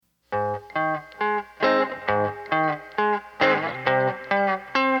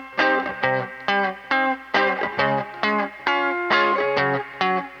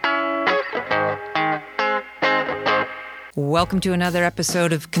Welcome to another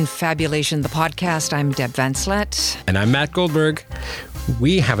episode of Confabulation, the podcast. I'm Deb Vanslett. And I'm Matt Goldberg.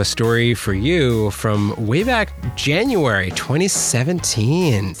 We have a story for you from way back January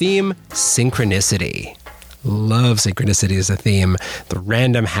 2017. Theme, synchronicity. Love synchronicity as a theme. The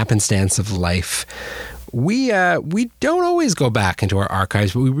random happenstance of life. We don't always go back into our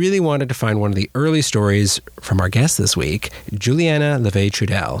archives, but we really wanted to find one of the early stories from our guest this week, Juliana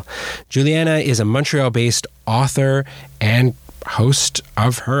Lavey-Trudel. Juliana is a Montreal-based author and host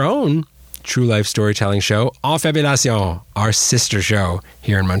of her own true life storytelling show, Enfabulation, our sister show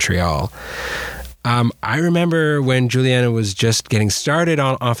here in Montreal. I remember when Juliana was just getting started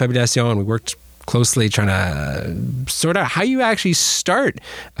on Enfabulation, we worked closely trying to sort out how you actually start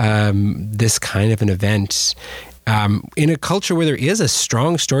this kind of an event in a culture where there is a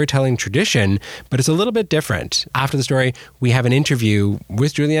strong storytelling tradition, but it's a little bit different. After the story, we have an interview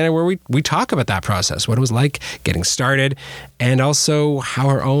with Juliana where we talk about that process, what it was like getting started, and also how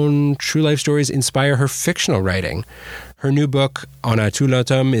her own true life stories inspire her fictional writing. Her new book, On a tout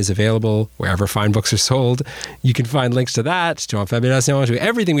l'automne, is available wherever fine books are sold. You can find links to that, to Enfabulation, to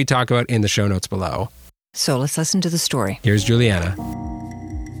everything we talk about in the show notes below. So let's listen to the story. Here's Juliana.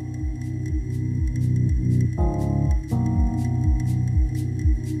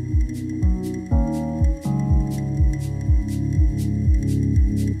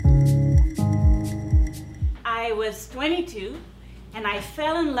 I was 22. And I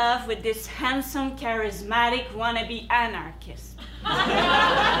fell in love with this handsome, charismatic, wannabe anarchist.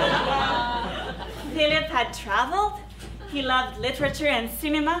 Philip had traveled. He loved literature and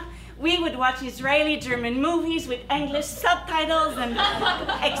cinema. We would watch Israeli-German movies with English subtitles and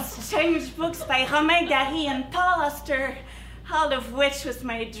exchange books by Romain Gary and Paul Auster, all of which was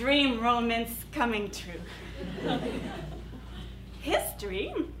my dream romance coming true. His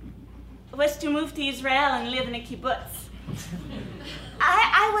dream was to move to Israel and live in a kibbutz.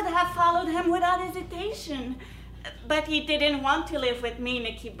 I would have followed him without hesitation, but he didn't want to live with me in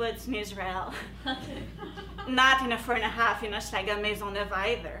a kibbutz in Israel. Not in a 4.5 in Hochelaga Maisonneuve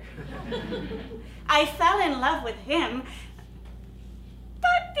either. I fell in love with him,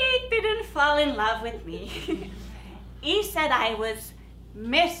 but he didn't fall in love with me. He said I was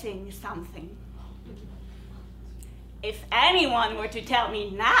missing something. If anyone were to tell me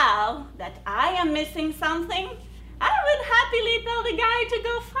now that I am missing something, I would happily tell the guy to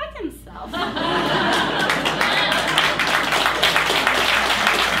go fuck himself.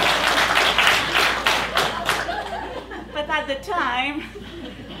 But at the time,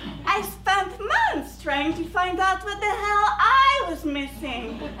 I spent months trying to find out what the hell I was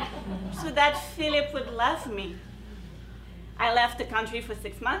missing so that Philip would love me. I left the country for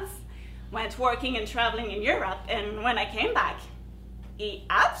 6 months, went working and traveling in Europe, and when I came back, he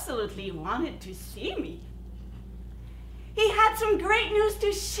absolutely wanted to see me. He had some great news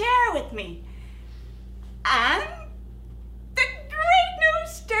to share with me. And the great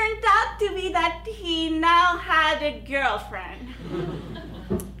news turned out to be that he now had a girlfriend.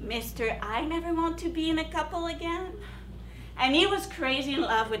 Mr. I never want to be in a couple again. And he was crazy in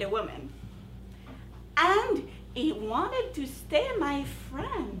love with a woman. And he wanted to stay my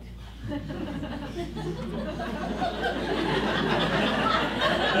friend.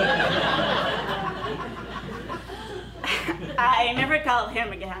 I never called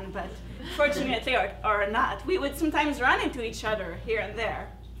him again, but fortunately or not, we would sometimes run into each other here and there.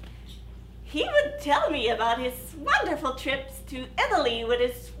 He would tell me about his wonderful trips to Italy with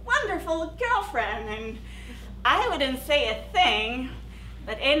his wonderful girlfriend, and I wouldn't say a thing,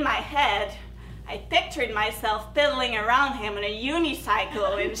 but in my head, I pictured myself piddling around him on a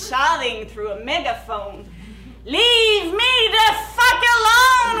unicycle and shouting through a megaphone, "Leave me the fuck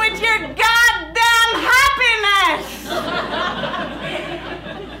alone with your goddamn happiness!"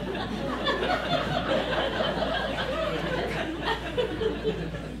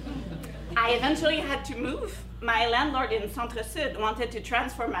 I eventually had to move. My landlord in Centre Sud wanted to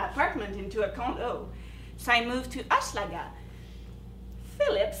transfer my apartment into a condo, so I moved to Hochelaga,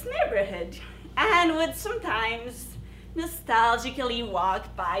 Philip's neighborhood, and would sometimes nostalgically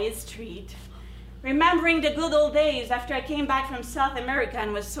walk by his street, remembering the good old days after I came back from South America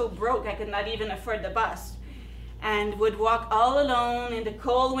and was so broke I could not even afford the bus, and would walk all alone in the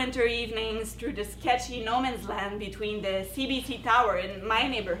cold winter evenings through the sketchy no man's land between the CBC Tower in my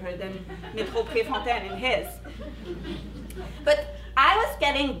neighborhood and Métro Préfontaine in his. But I was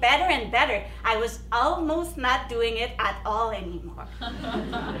getting better and better. I was almost not doing it at all anymore.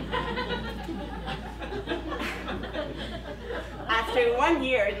 After 1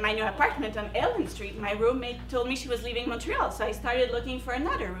 year in my new apartment on Elgin Street, my roommate told me she was leaving Montreal, so I started looking for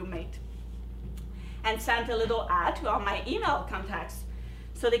another roommate. and sent a little ad to all my email contacts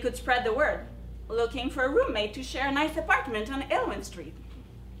so they could spread the word, looking for a roommate to share a nice apartment on Elwyn Street.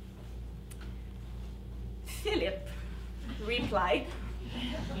 Philip replied,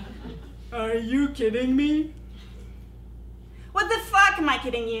 "Are you kidding me?" "What the fuck am I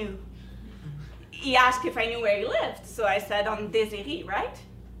kidding you?" He asked if I knew where he lived, so I said on Desiree, right?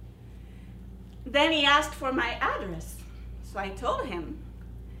 Then he asked for my address, so I told him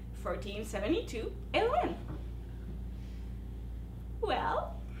 1472 Elwyn.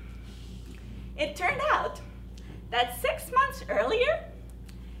 Well, it turned out that 6 months earlier,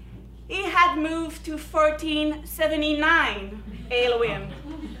 he had moved to 1479 Elwyn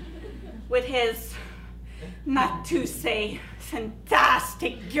with his, not to say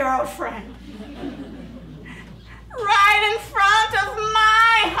fantastic girlfriend, right in front of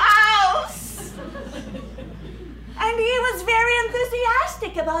my house. And he was very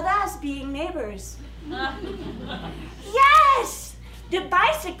enthusiastic about us being neighbors. Yes, the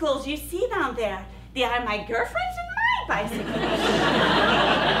bicycles you see down there, they are my girlfriend's and my bicycles.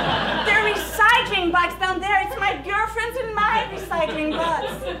 The recycling box down there, it's my girlfriend's and my recycling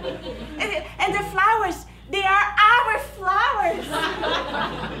box. And the flowers, they are our flowers.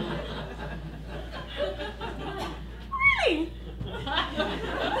 Really?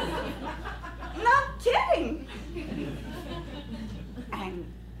 Not kidding. And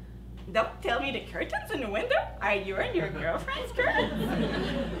don't tell me the curtains in the window are you and your girlfriend's curtains.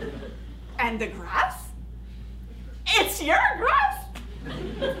 And the grass? It's your grass.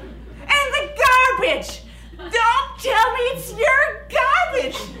 And the garbage. Don't tell me it's your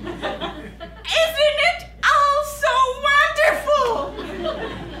garbage. Isn't it all so wonderful?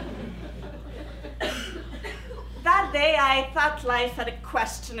 That day, I thought life had a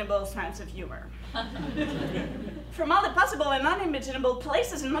questionable sense of humor. From all the possible and unimaginable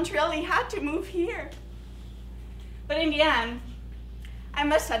places in Montreal, he had to move here. But in the end, I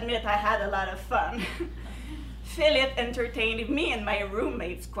must admit I had a lot of fun. Philip entertained me and my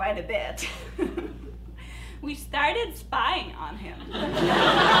roommates quite a bit. We started spying on him.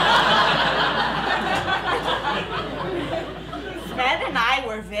 Fred and I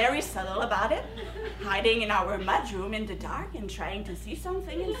were very subtle about it, hiding in our mudroom in the dark and trying to see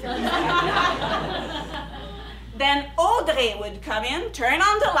something in Philip's backyard. Then Audrey would come in, turn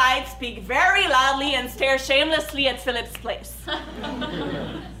on the light, speak very loudly, and stare shamelessly at Philip's place.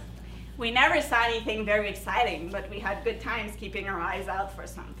 We never saw anything very exciting, but we had good times keeping our eyes out for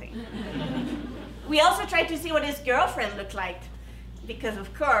something. We also tried to see what his girlfriend looked like, because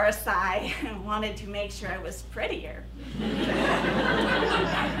of course I wanted to make sure I was prettier.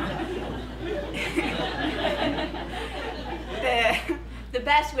 The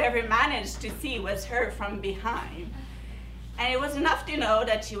best we ever managed to see was her from behind. And it was enough to know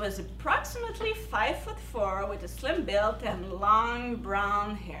that she was approximately 5'4" with a slim build and long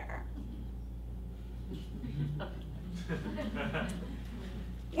brown hair.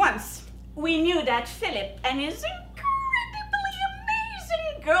 Once, we knew that Philip and his incredibly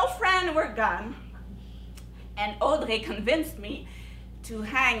amazing girlfriend were gone. And Audrey convinced me to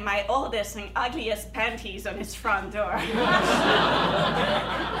hang my oldest and ugliest panties on his front door.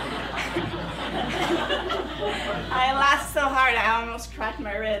 I laughed so hard I almost cracked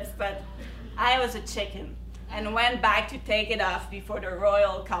my ribs, but I was a chicken and went back to take it off before the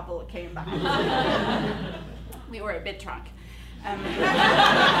royal couple came back. We were a bit drunk.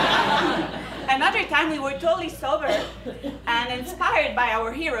 Another time we were totally sober and inspired by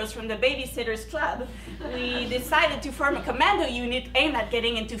our heroes from the Babysitters Club, we decided to form a commando unit aimed at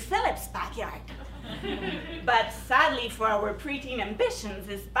getting into Philip's backyard. But sadly for our preteen ambitions,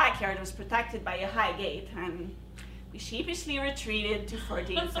 his backyard was protected by a high gate and we sheepishly retreated to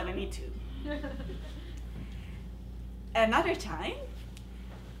 1472. Another time,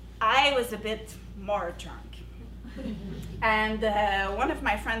 I was a bit more drunk. And one of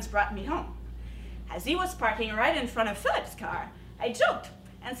my friends brought me home. As he was parking right in front of Philip's car, I joked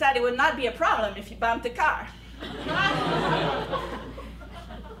and said it would not be a problem if he bumped the car.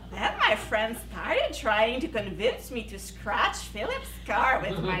 Then my friend started trying to convince me to scratch Philip's car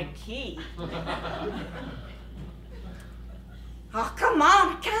with my key. Oh, come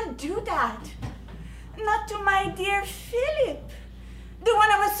on, I can't do that. Not to my dear Philip, the one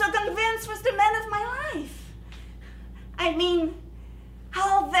I was so convinced was the man of my life. I mean,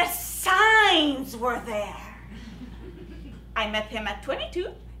 all the signs were there. I met him at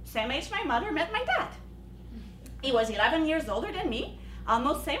 22, same age my mother met my dad. He was 11 years older than me,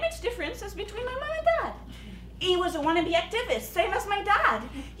 almost same age difference as between my mom and dad. He was a wannabe activist, same as my dad.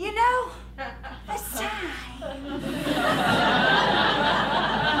 You know, the sign.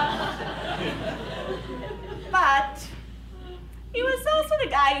 the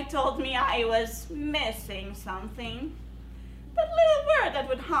guy who told me I was missing something. That little word that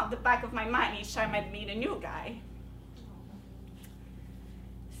would haunt the back of my mind each time I'd meet a new guy.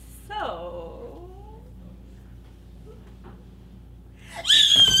 So...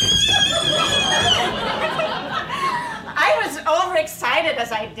 I was overexcited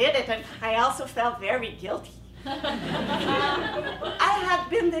as I did it, and I also felt very guilty. I had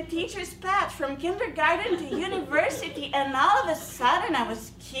been the teacher's pet from kindergarten to university, and all of a sudden I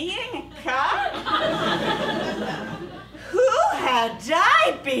was keying a car? Who had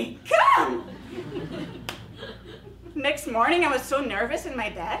I become? Next morning I was so nervous in my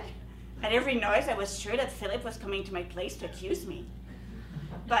bed. At every noise I was sure that Philip was coming to my place to accuse me.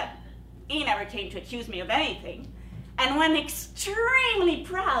 But he never came to accuse me of anything. And when extremely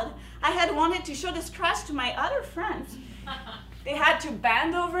proud, I had wanted to show this crush to my other friends. They had to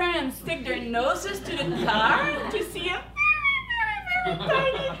bend over and stick their noses to the car to see a very, very, very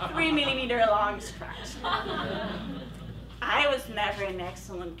tiny 3-millimeter long scratch. I was never an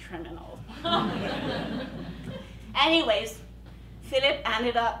excellent criminal. Anyways, Philip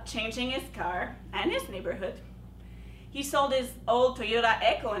ended up changing his car and his neighborhood. He sold his old Toyota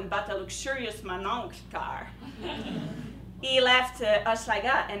Echo and bought a luxurious Mononcle car. He left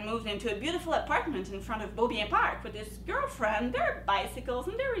Hochelaga and moved into a beautiful apartment in front of Beaubien Park with his girlfriend, their bicycles,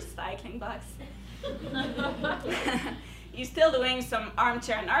 and their recycling box. He's still doing some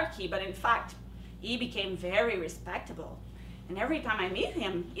armchair anarchy, but in fact, he became very respectable. And every time I meet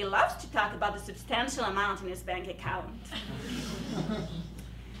him, he loves to talk about the substantial amount in his bank account.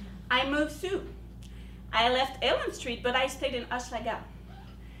 I moved too. I left Elm Street, but I stayed in Hochelaga.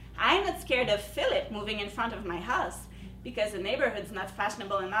 I'm not scared of Philip moving in front of my house because the neighborhood's not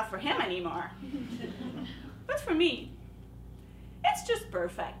fashionable enough for him anymore. But for me, it's just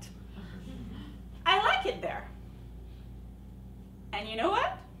perfect. I like it there. And you know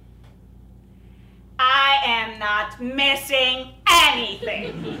what? I am not missing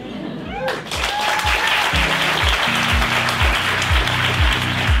anything.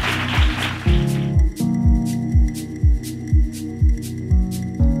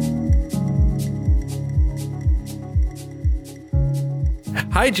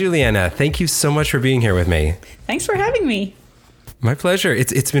 Hi, Juliana. Thank you so much for being here with me. Thanks for having me. My pleasure.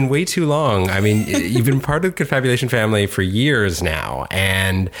 It's been way too long. I mean, you've been part of the Confabulation family for years now,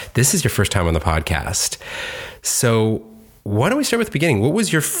 and this is your first time on the podcast. So why don't we start with the beginning? What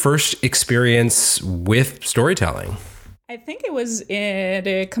was your first experience with storytelling? I think it was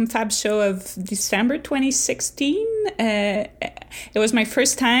the Confab show of December 2016. It was my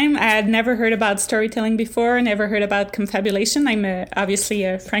first time. I had never heard about storytelling before, never heard about confabulation. I'm obviously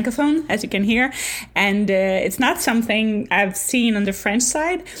a francophone, as you can hear, and it's not something I've seen on the French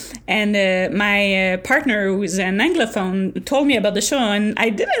side. And my partner, who's an Anglophone, told me about the show, and I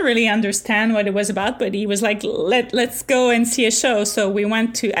didn't really understand what it was about, but he was like, let's go and see a show. So we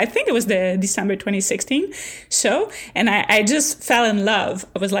went to, I think it was the December 2016 show, and I just fell in love.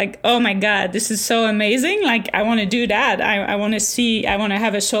 I was like, oh my God, this is so amazing. Like, I want to do that. I want to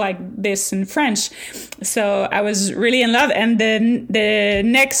have a show like this in French. So I was really in love. And then the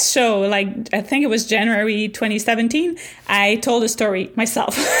next show, like, I think it was January 2017, I told a story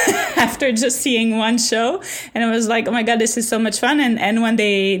myself after just seeing one show. And I was like, oh my God, this is so much fun. And when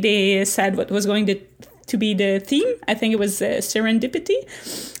they said what was going to be the theme, I think it was serendipity,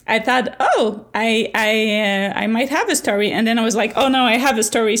 I thought, oh, I might have a story. And then I was like, oh no, I have a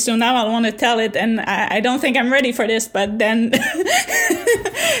story. So now I want to tell it. And I don't think I'm ready for this. But then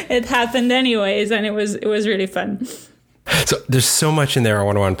it happened anyways. And it was really fun. So there's so much in there I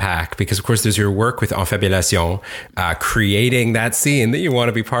want to unpack because, of course, there's your work with Enfabulation, creating that scene that you want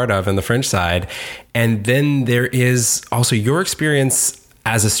to be part of on the French side. And then there is also your experience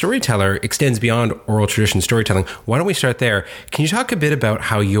as a storyteller extends beyond oral tradition storytelling. Why don't we start there? Can you talk a bit about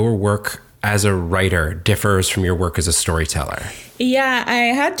how your work as a writer differs from your work as a storyteller? Yeah,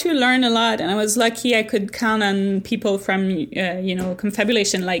 I had to learn a lot, and I was lucky I could count on people from,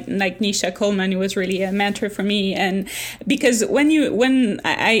 confabulation, like Nisha Coleman, who was really a mentor for me. And because when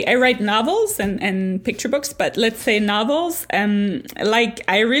I write novels and picture books, but let's say novels,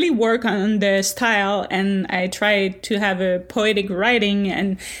 I really work on the style, and I try to have a poetic writing,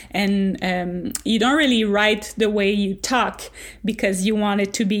 and you don't really write the way you talk because you want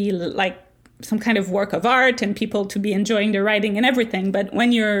it to be like some kind of work of art and people to be enjoying the writing and everything. But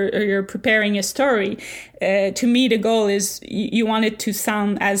when you're preparing a story, to me, the goal is you want it to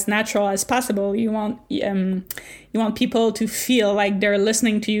sound as natural as possible. You want people to feel like they're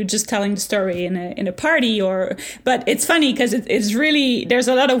listening to you just telling the story in a party but it's funny because it's really, there's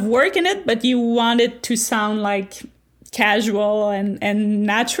a lot of work in it, but you want it to sound like casual and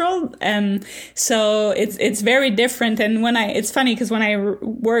natural. So it's very different. And it's funny because when I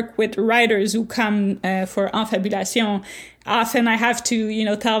work with writers who come for Enfabulation, often I have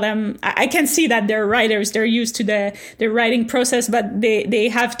to, tell them, I can see that they're writers, they're used to the writing process, but they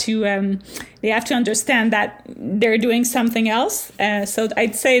have to understand that they're doing something else. So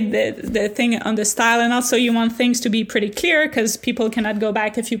I'd say the thing on the style, and also you want things to be pretty clear because people cannot go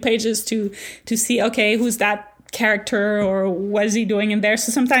back a few pages to see, okay, who's that character or what is he doing in there.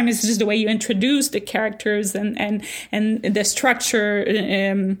 So sometimes it's just the way you introduce the characters and the structure,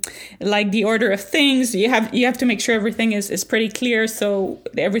 like the order of things. You have to make sure everything is pretty clear, so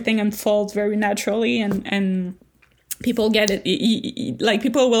everything unfolds very naturally and people get it. Like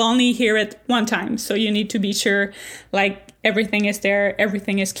people will only hear it one time, so you need to be sure like everything is there,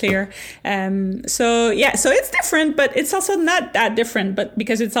 everything is clear. So it's different, but it's also not that different, but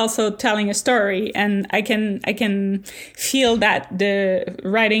because it's also telling a story, and I can feel that the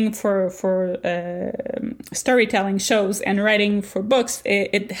writing for storytelling shows and writing for books,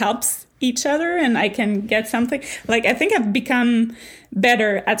 it helps each other, and I can get something. Like I think I've become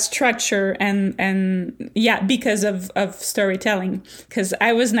better at structure and because of storytelling, because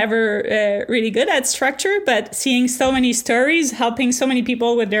I was never really good at structure, but seeing so many stories, helping so many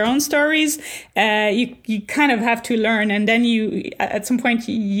people with their own stories, you kind of have to learn, and then you at some point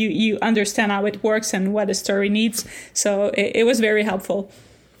you understand how it works and what a story needs. So it was very helpful.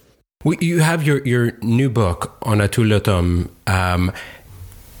 You have your new book, On a tout le tome,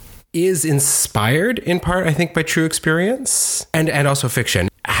 is inspired in part, I think, by true experience and also fiction.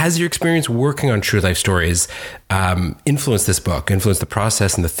 Has your experience working on true life stories influenced this book, influenced the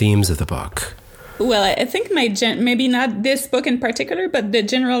process and the themes of the book? Well, I think maybe not this book in particular, but the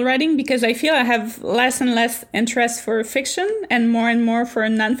general writing, because I feel I have less and less interest for fiction and more for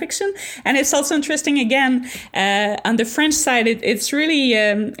nonfiction. And it's also interesting, again, on the French side, it's really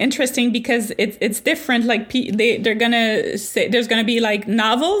interesting because it's different. Like they're going to say there's going to be like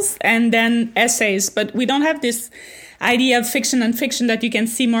novels and then essays, but we don't have this idea of fiction and fiction that you can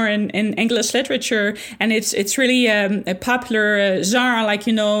see more in English literature, and it's really a popular genre, like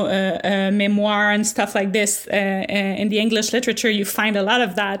memoir and stuff like this. In the English literature, you find a lot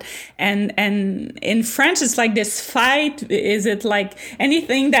of that, and in French, it's like this fight. Is it like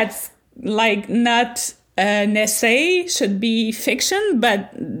anything that's like not an essay should be fiction, but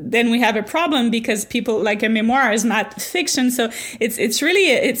then we have a problem because people like a memoir is not fiction. So it's really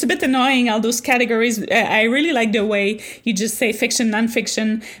a bit annoying, all those categories. I really like the way you just say fiction,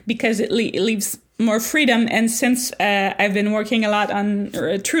 nonfiction, because it leaves more freedom. And since I've been working a lot on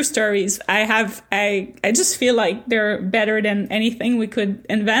true stories, I just feel like they're better than anything we could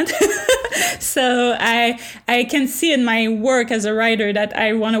invent. So I can see in my work as a writer that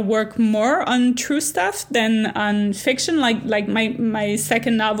I want to work more on true stuff than on fiction. Like my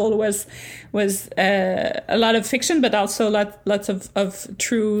second novel was a lot of fiction, but also lots of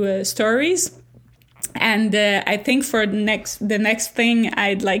true stories. And I think for the next thing,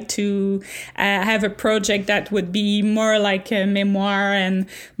 I'd like to have a project that would be more like a memoir and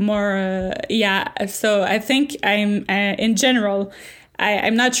more, So I think I'm in general,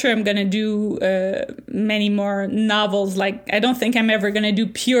 I'm not sure I'm going to do many more novels. Like, I don't think I'm ever going to do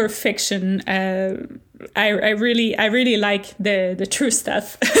pure fiction. I really like the true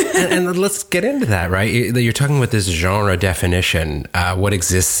stuff. and let's get into that, right? You're talking about this genre definition, what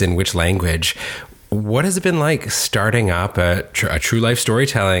exists in which language. What has it been like starting up a true life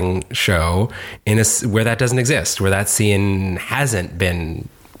storytelling show where that doesn't exist, where that scene hasn't been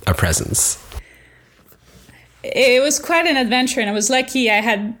a presence? It was quite an adventure, and I was lucky. I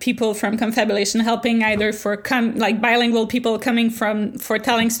had people from Confabulation helping, either for bilingual people coming for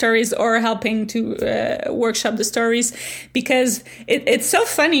telling stories or helping to workshop the stories, because it's so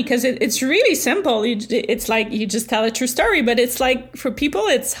funny because it's really simple. It's like you just tell a true story, but it's like for people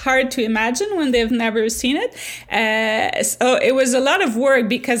it's hard to imagine when they've never seen it. So it was a lot of work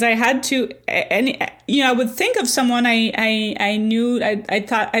because I had to, I would think of someone I knew.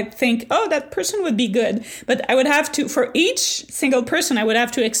 I'd think, oh, that person would be good, but I would have to, for each single person, I would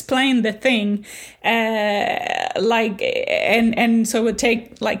have to explain the thing, and so it would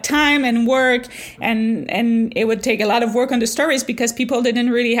take like time and work, and it would take a lot of work on the stories because people didn't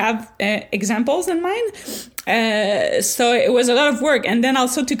really have examples in mind. So it was a lot of work, and then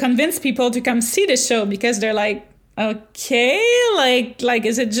also to convince people to come see the show because they're like, okay, like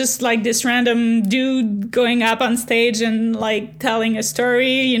is it just like this random dude going up on stage and like telling a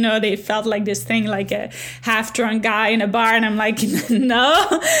story? You know, they felt like this thing, like a half drunk guy in a bar, and I'm like,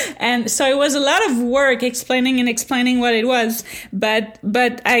 no. And so it was a lot of work explaining what it was, but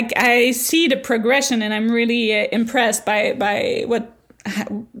I see the progression, and I'm really impressed by what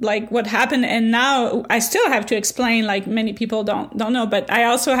happened. And now I still have to explain, like many people don't know, but I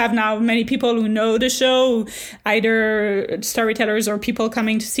also have now many people who know the show, either storytellers or people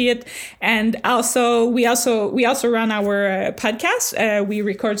coming to see it. And also we also run our podcast. We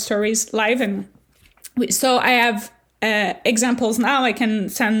record stories live, and so I have examples now. I can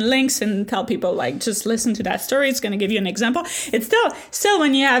send links and tell people, like, just listen to that story. It's going to give you an example. It's still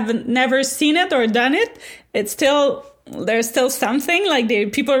when you have never seen it or done it, there's still something like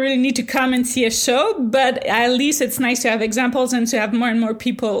people really need to come and see a show, but at least it's nice to have examples and to have more and more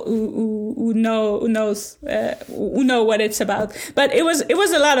people who know what it's about. But it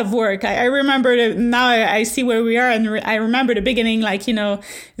was a lot of work. I remember now I see where we are, and I remember the beginning, like, you know,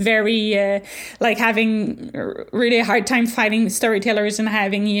 very like having really a hard time finding storytellers and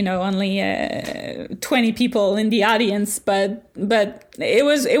having, you know, only 20 people in the audience, but it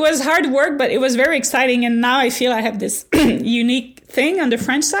was hard work, but it was very exciting. And now I feel I have this unique thing on the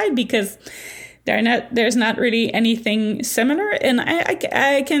French side, because there's not really anything similar. And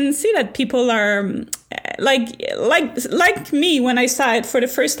I can see that people are like me. When I saw it for the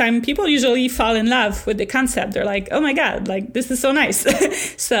first time, people usually fall in love with the concept. They're like, oh my God, like, this is so nice.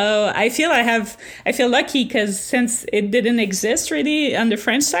 So I feel lucky, because since it didn't exist really on the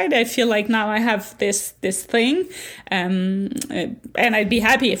French side, I feel like now I have this thing. And I'd be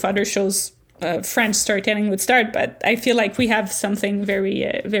happy if other shows, French storytelling would start, but I feel like we have something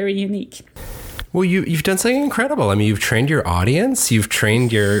very, very unique. Well, you've done something incredible. I mean, you've trained your audience, you've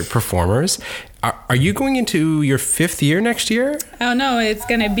trained your performers. Are you going into your 5th year next year? Oh, no, it's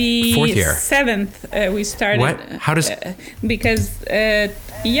going to be 4th year. 7th. We started. What? How does... because,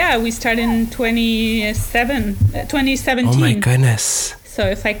 we started in 2017. Oh, my goodness. So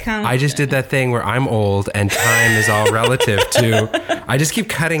if I count... I just did that thing where I'm old and time is all relative to... I just keep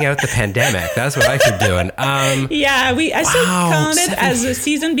cutting out the pandemic. That's what I keep doing. I still count it as a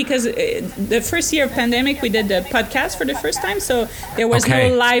season, because the first year of pandemic, we did the podcast for the first time. So there was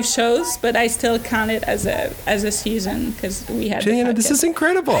no live shows, but I still count it as a season, because we had... Juliana, this is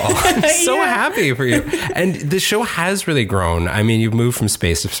incredible. I'm so happy for you. And the show has really grown. I mean, you've moved from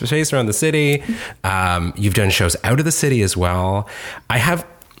space to space around the city. You've done shows out of the city as well. I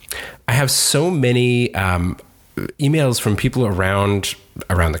have so many emails from people around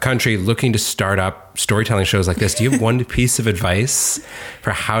the country looking to start up storytelling shows like this. Do you have one piece of advice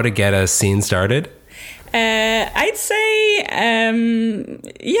for how to get a scene started? I'd say,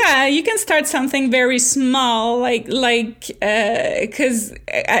 you can start something very small, because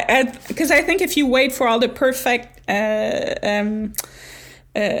I think if you wait for all the perfect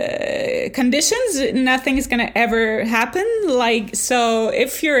conditions, nothing is going to ever happen. So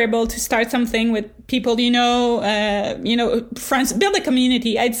if you're able to start something with people, friends, build a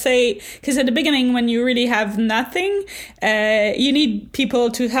community, I'd say, because at the beginning, when you really have nothing, you need people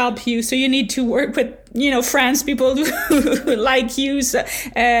to help you. So you need to work with, friends, people who like you,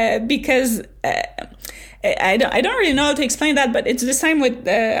 because I don't really know how to explain that, but it's the same with,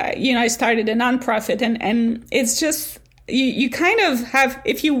 I started a nonprofit, and it's just, you kind of have,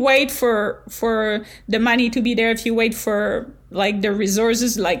 if you wait for the money to be there, if you wait for the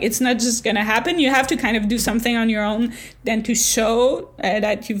resources, it's not just going to happen. You have to kind of do something on your own, then to show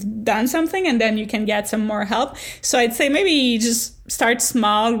that you've done something, and then you can get some more help. So I'd say maybe just start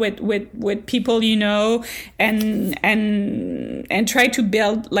small with people, and try to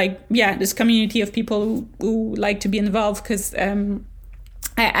build this community of people who like to be involved, because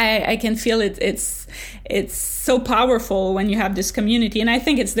I can feel it's so powerful when you have this community. And I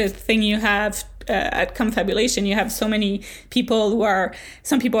think it's the thing you have at Confabulation. You have so many people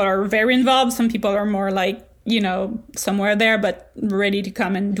some people are very involved, some people are more somewhere there, but ready to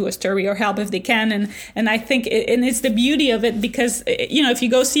come and do a story or help if they can. And I think it's the beauty of it, because, if you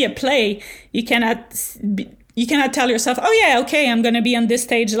go see a play, you cannot tell yourself, oh yeah, okay, I'm going to be on this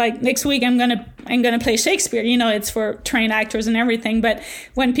stage. Next week, I'm going to play Shakespeare. It's for trained actors and everything. But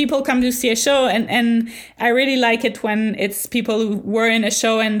when people come to see a show, and I really like it when it's people who were in a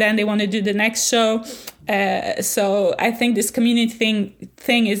show and then they want to do the next show. So I think this community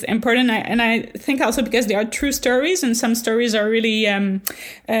thing is important. And I think also because they are true stories, and some stories are really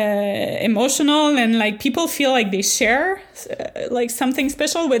emotional, and people feel like they share something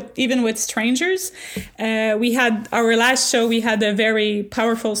special with strangers. We had our last show, we had a very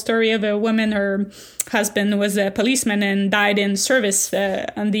powerful story of a woman. Her her husband was a policeman and died in service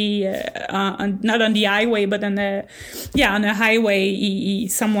on the not on the highway, but on the highway.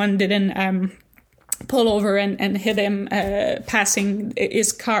 Someone didn't pull over and hit him passing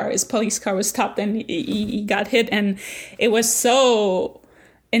his car. His police car was stopped and he got hit, and it was so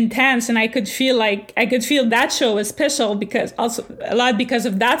intense, and I could feel that show was special because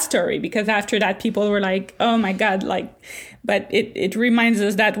of that story, because after that people were like, oh my God, but it reminds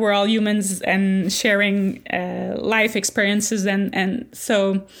us that we're all humans and sharing life experiences, and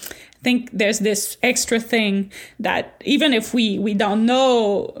so I think there's this extra thing that even if we don't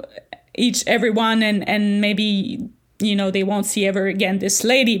know everyone and maybe they won't see ever again this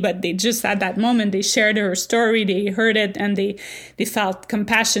lady, but they just at that moment they shared her story, they heard it, and they felt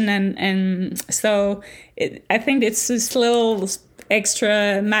compassion, and so I think it's this little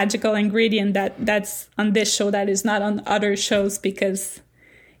extra magical ingredient that's on this show that is not on other shows, because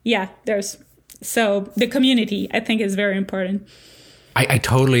the community I think is very important. I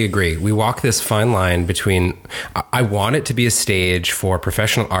totally agree. We walk this fine line between, I want it to be a stage for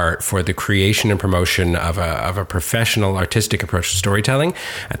professional art, for the creation and promotion of a professional artistic approach to storytelling.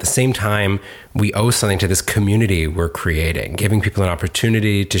 At the same time, we owe something to this community we're creating, giving people an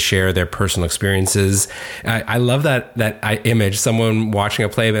opportunity to share their personal experiences. I love that image, someone watching a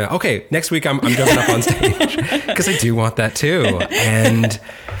play, but okay, next week I'm jumping up on stage, because I do want that too. And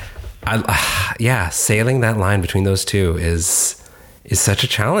sailing that line between those two is such a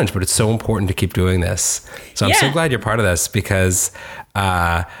challenge, but it's so important to keep doing this. So I'm so glad you're part of this, because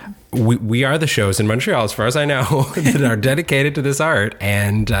we are the shows in Montreal, as far as I know, that are dedicated to this art.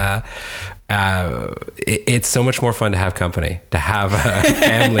 And it's so much more fun to have company, to have a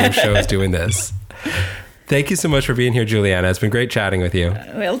family of shows doing this. Thank you so much for being here, Juliana. It's been great chatting with you.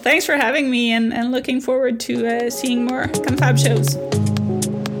 Well, thanks for having me, and looking forward to seeing more Confab shows.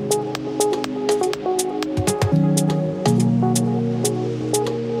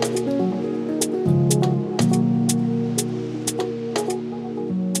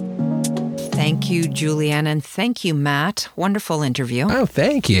 Thank you, Juliana, and thank you, Matt. Wonderful interview. Oh,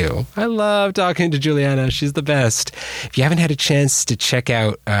 thank you. I love talking to Juliana. She's the best. If you haven't had a chance to check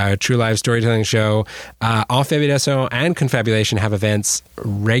out True Live Storytelling Show, Enfabulation and Confabulation have events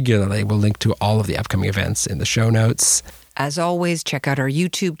regularly. We'll link to all of the upcoming events in the show notes. As always, check out our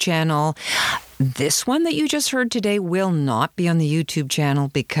YouTube channel. This one that you just heard today will not be on the YouTube channel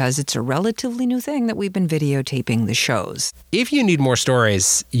because it's a relatively new thing that we've been videotaping the shows. If you need more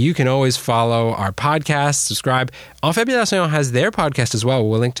stories, you can always follow our podcast, subscribe. Enfabulation has their podcast as well.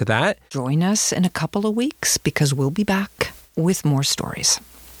 We'll link to that. Join us in a couple of weeks because we'll be back with more stories.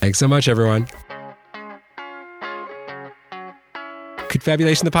 Thanks so much, everyone.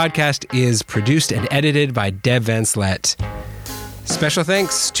 Confabulation, the podcast, is produced and edited by Deb Vanslet. Special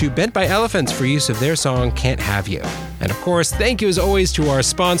thanks to Bent by Elephants for use of their song Can't Have You. And of course, thank you as always to our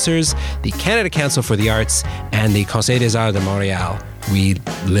sponsors, the Canada Council for the Arts and the Conseil des Arts de Montréal. We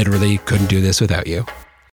literally couldn't do this without you.